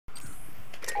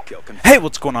Hey,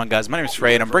 what's going on, guys? My name is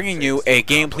Ray, and I'm bringing you a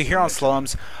gameplay here on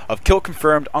Slums of Kill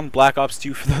Confirmed on Black Ops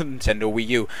 2 for the Nintendo Wii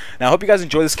U. Now, I hope you guys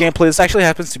enjoy this gameplay. This actually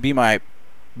happens to be my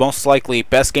most likely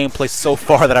best gameplay so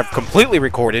far that I've completely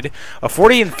recorded. A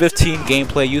 40 and 15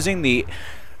 gameplay using the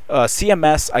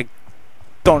CMS. I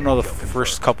don't know the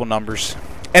first couple numbers.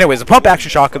 Anyways, a pump action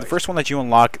shotgun, the first one that you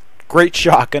unlock. Great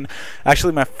shotgun.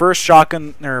 Actually, my first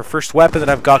shotgun, or first weapon that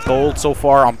I've got gold so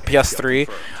far on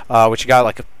PS3, which I got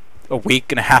like a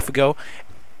week and a half ago.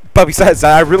 But besides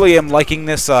that, I really am liking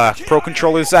this Pro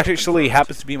Controller. This actually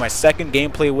happens to be my second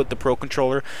gameplay with the Pro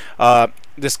Controller.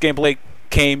 This gameplay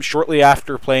came shortly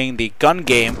after playing the gun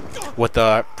game with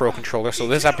the Pro Controller, so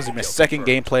this happens to be my second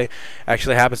gameplay.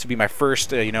 Actually happens to be my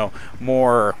first,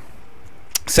 more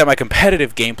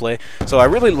semi-competitive gameplay. So I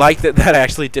really liked it that I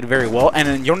actually did very well. And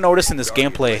then you'll notice in this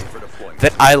gameplay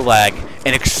that I lag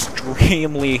an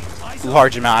extremely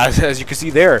large amount. As you can see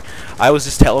there, I was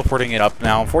just teleporting it up.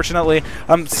 Now, unfortunately,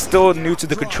 I'm still new to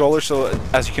the controller, so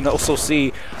as you can also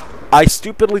see, I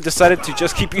stupidly decided to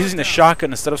just keep using the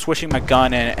shotgun instead of switching my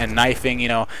gun and knifing.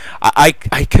 I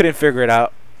couldn't figure it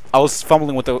out. I was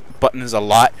fumbling with the buttons a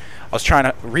lot. I was trying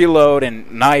to reload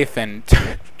and knife, and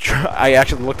I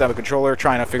actually looked at the controller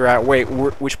trying to figure out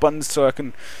which buttons so I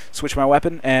can switch my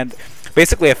weapon, and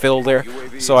basically I failed there.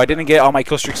 So I didn't get all my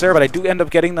kill streaks there, but I do end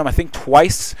up getting them, I think,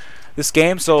 twice this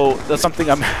game, so that's something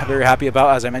I'm very happy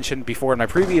about. As I mentioned before in my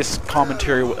previous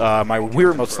commentary, my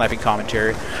Wii Remote sniping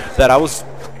commentary, that I was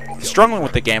struggling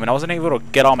with the game and I wasn't able to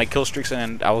get all my kill streaks,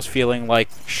 and I was feeling like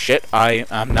shit,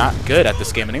 I'm not good at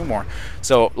this game anymore.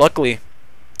 So luckily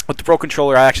with the Pro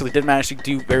Controller I actually did manage to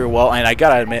do very well, and I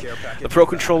gotta admit, the Pro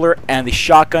Controller and the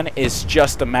shotgun is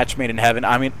just a match made in heaven.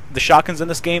 I mean, the shotguns in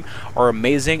this game are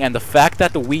amazing, and the fact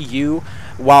that the Wii U,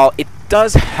 while it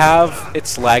does have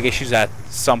its lag issues at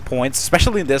some points,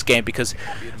 especially in this game, because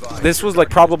this was like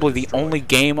probably the only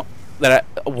game that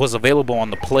was available on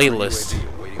the playlist.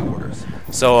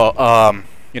 So,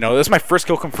 this is my first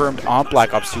kill confirmed on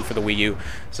Black Ops 2 for the Wii U.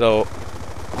 So,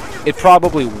 it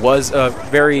probably was a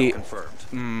very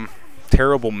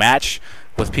terrible match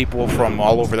with people from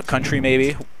all over the country,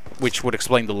 maybe, which would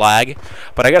explain the lag.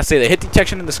 But I gotta say, the hit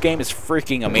detection in this game is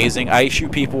freaking amazing. I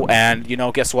shoot people, and,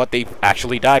 guess what? They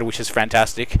actually died, which is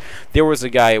fantastic. There was a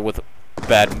guy with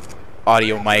bad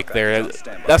audio mic there.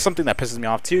 That's something that pisses me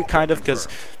off, too, kind of, because,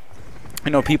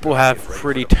 people have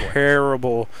pretty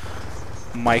terrible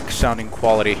mic sounding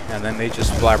quality, and then they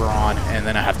just blabber on, and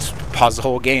then I have to pause the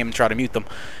whole game and try to mute them.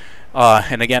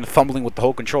 And again, fumbling with the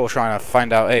whole control, trying to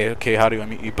find out, hey, okay, how do I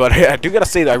mute you? But I do gotta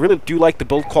say that I really do like the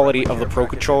build quality of the Pro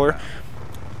Controller.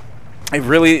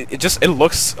 It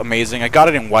looks amazing. I got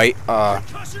it in white.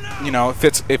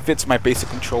 It fits my basic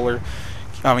controller.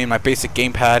 I mean, my basic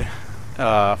gamepad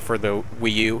for the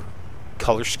Wii U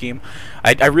color scheme.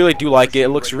 I really do like it. It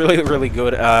looks really, really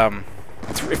good.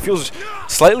 It feels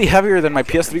slightly heavier than my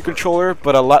PS3 controller,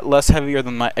 but a lot less heavier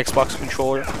than my Xbox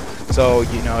controller. So,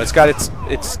 it's got its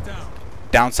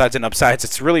downsides and upsides.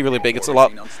 It's really, really big. It's a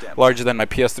lot larger than my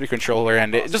PS3 controller,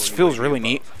 and it just feels really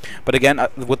neat. But again,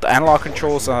 with the analog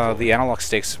controls, the analog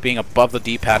sticks being above the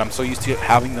D-pad, I'm so used to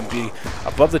having them be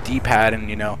above the D-pad, and,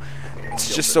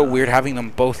 it's just so weird having them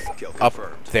both up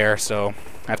there, so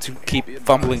I have to keep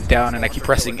fumbling down, and I keep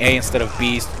pressing A instead of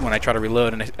B when I try to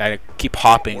reload, and I keep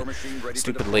hopping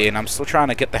stupidly, and I'm still trying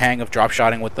to get the hang of drop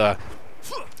shotting with the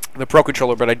Pro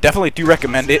Controller. But I definitely do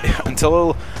recommend it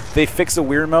until they fix the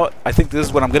Wii Remote. I think this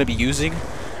is what I'm going to be using,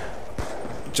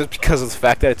 just because of the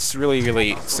fact that it's really,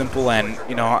 really simple, and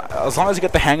as long as you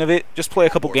get the hang of it, just play a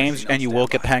couple games and you will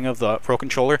get the hang of the Pro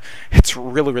Controller. It's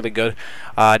really, really good.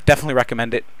 Definitely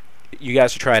recommend it. You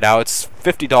guys should try it out. It's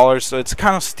 $50, so it's a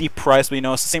kind of steep price, but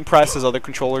it's the same price as other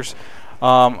controllers.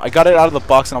 I got it out of the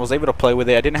box and I was able to play with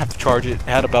it. I didn't have to charge it. It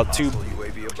had about 2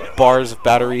 bars of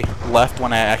battery left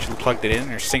when I actually plugged it in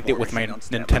or synced it with my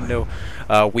Nintendo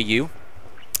Wii U.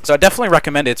 So I definitely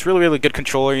recommend it. It's really, really good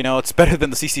controller. It's better than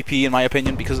the CCP in my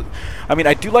opinion, because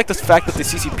I do like the fact that the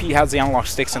CCP has the analog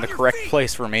sticks in the correct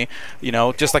place for me.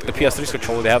 Just like the PS3's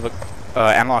controller, they have the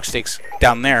analog sticks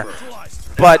down there.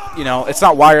 But, it's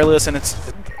not wireless, and it's,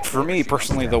 for me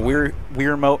personally, the Wii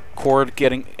Remote cord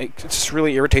it just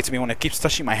really irritates me when it keeps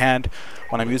touching my hand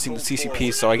when I'm using the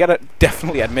CCP. So I gotta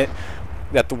definitely admit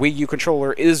that the Wii U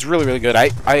controller is really, really good. I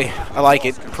like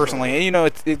it personally. And,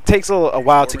 it takes a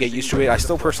while to get used to it. I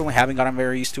still personally haven't gotten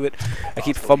very used to it. I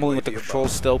keep fumbling with the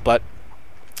controls still,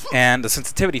 and the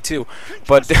sensitivity too.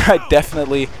 But I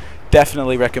definitely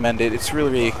recommend it. It's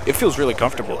really, it feels really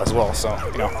comfortable as well. So,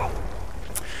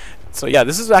 So yeah,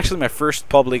 this is actually my first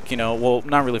public, well,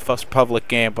 not really first public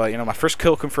game, but my first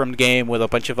kill confirmed game with a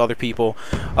bunch of other people.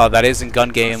 That is in gun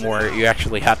game where you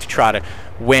actually have to try to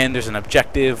win. There's an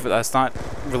objective. That's not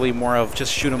really more of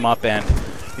just shoot 'em up and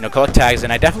collect tags.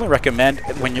 And I definitely recommend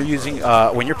when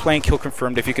you're playing kill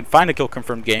confirmed, if you can find a kill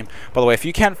confirmed game. By the way, if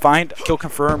you can't find kill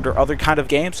confirmed or other kind of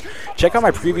games, check out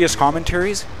my previous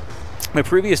commentaries. My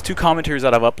previous 2 commentaries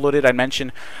that I've uploaded, I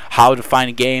mentioned how to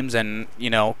find games and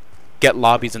get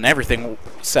lobbies and everything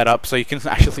set up so you can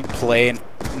actually play in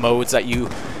modes that you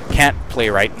can't play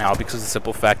right now because of the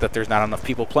simple fact that there's not enough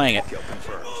people playing it.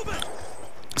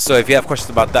 So if you have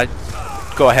questions about that,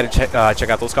 go ahead and check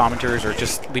out those commentaries, or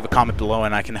just leave a comment below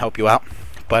and I can help you out.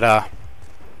 But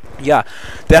yeah,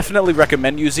 definitely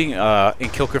recommend using in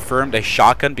kill confirmed a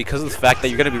shotgun because of the fact that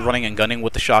you're going to be running and gunning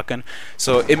with the shotgun.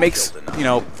 So it makes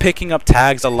picking up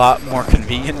tags a lot more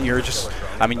convenient. You just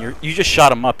shot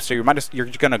them up, so you might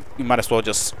as well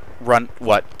just run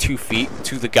 2 feet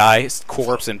to the guy's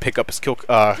corpse and pick up his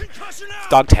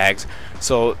dog tags.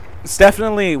 So it's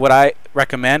definitely what I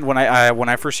recommend. When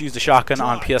I first used the shotgun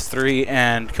on PS3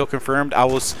 and kill confirmed, I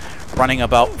was running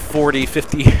about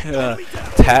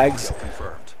 40-50 tags.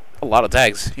 A lot of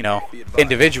tags,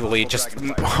 individually, just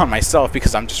on myself,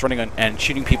 because I'm just running and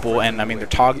shooting people, and their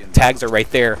tags are right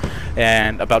there.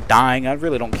 And about dying, I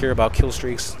really don't care about kill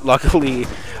streaks. Luckily,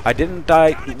 I didn't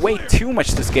die way too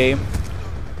much this game,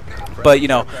 but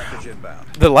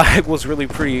the lag was really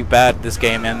pretty bad this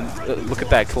game. And look at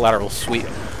that collateral, sweet.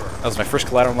 That was my first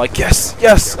collateral. I'm like, yes,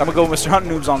 I'm gonna go Mr. Hunt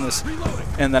Noobs on this,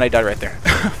 and then I died right there.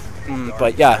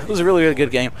 But yeah, it was a really, really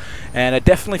good game, and I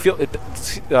definitely feel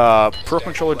Pro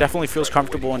Controller definitely feels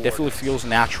comfortable and definitely feels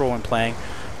natural in playing.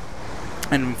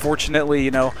 And unfortunately,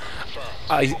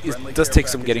 it does take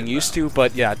some getting used to.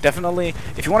 But yeah, definitely,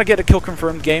 if you want to get a kill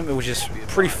confirmed game, which is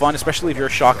pretty fun, especially if you're a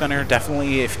shotgunner.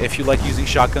 Definitely, if you like using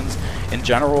shotguns in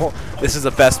general, this is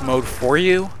the best mode for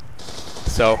you.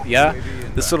 So yeah,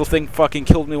 this little thing fucking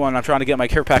killed me when I'm trying to get my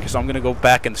care package, so I'm gonna go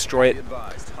back and destroy it.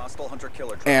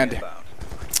 And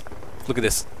look at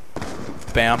this.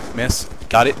 Bam, miss.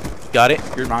 Got it.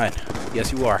 You're mine.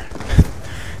 Yes, you are.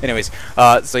 Anyways,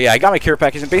 so yeah, I got my care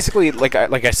package, and basically, like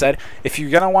I said, if you're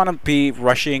gonna want to be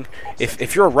rushing,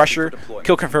 if you're a rusher,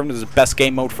 kill confirmed is the best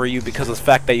game mode for you because of the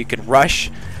fact that you can rush.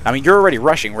 You're already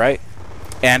rushing, right?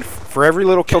 And for every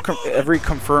little every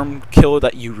confirmed kill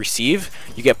that you receive,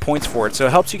 you get points for it. So it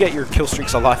helps you get your kill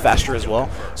streaks a lot faster as well.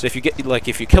 So if you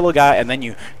if you kill a guy and then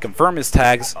you confirm his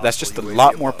tags, that's just a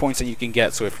lot more points that you can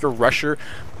get. So if you're a rusher,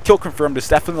 kill confirmed is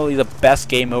definitely the best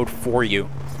game mode for you.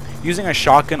 Using a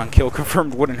shotgun on kill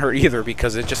confirmed wouldn't hurt either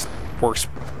because it just works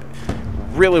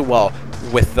really well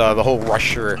with the whole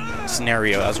rusher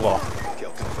scenario as well.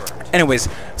 Anyways,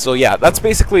 so yeah, that's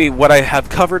basically what I have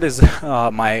covered is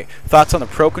my thoughts on the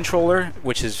Pro Controller,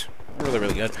 which is really,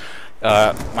 really good.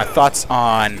 My thoughts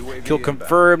on kill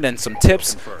confirmed and some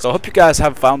tips. So I hope you guys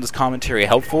have found this commentary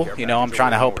helpful. I'm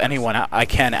trying to help anyone I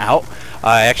can out.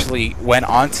 I actually went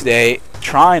on today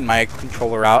trying my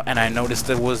controller out, and I noticed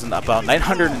there was about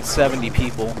 970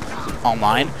 people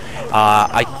online.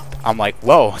 I'm like,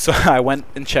 whoa. So I went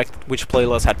and checked which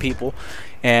playlist had people,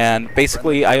 and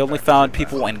basically I only found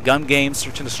people in gun games,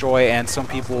 search and destroy, and some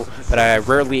people that I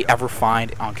rarely ever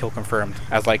find on kill confirmed.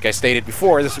 As like I stated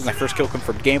before, this is my first kill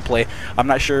confirmed gameplay. I'm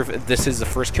not sure if this is the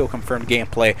first kill confirmed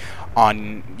gameplay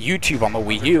on YouTube on the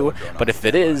Wii U, but if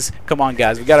it is, come on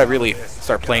guys, we gotta really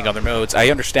start playing other modes. I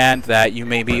understand that you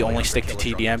maybe only stick to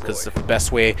TDM because it's the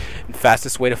best way and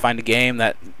fastest way to find a game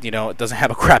that it doesn't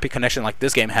have a crappy connection like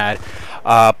this game had,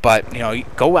 but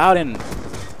go out and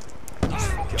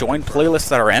join playlists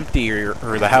that are empty or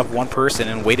that have one person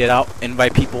and wait it out,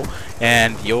 invite people,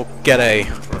 and you'll get a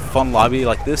fun lobby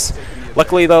like this.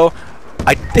 Luckily though,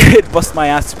 I did bust my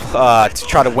ass to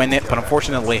try to win it, but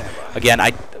unfortunately, again,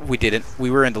 we didn't.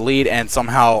 We were in the lead, and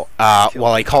somehow,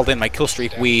 while I called in my kill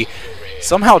streak, we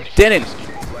somehow didn't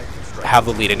have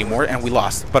the lead anymore, and we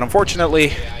lost. But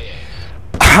unfortunately,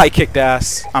 I kicked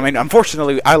ass.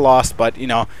 Unfortunately, I lost, but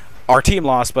our team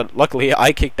lost, but luckily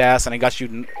I kicked ass and I got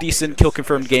you decent kill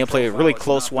confirmed gameplay, a really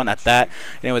close one at that.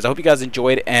 Anyways, I hope you guys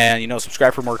enjoyed, and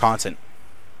subscribe for more content.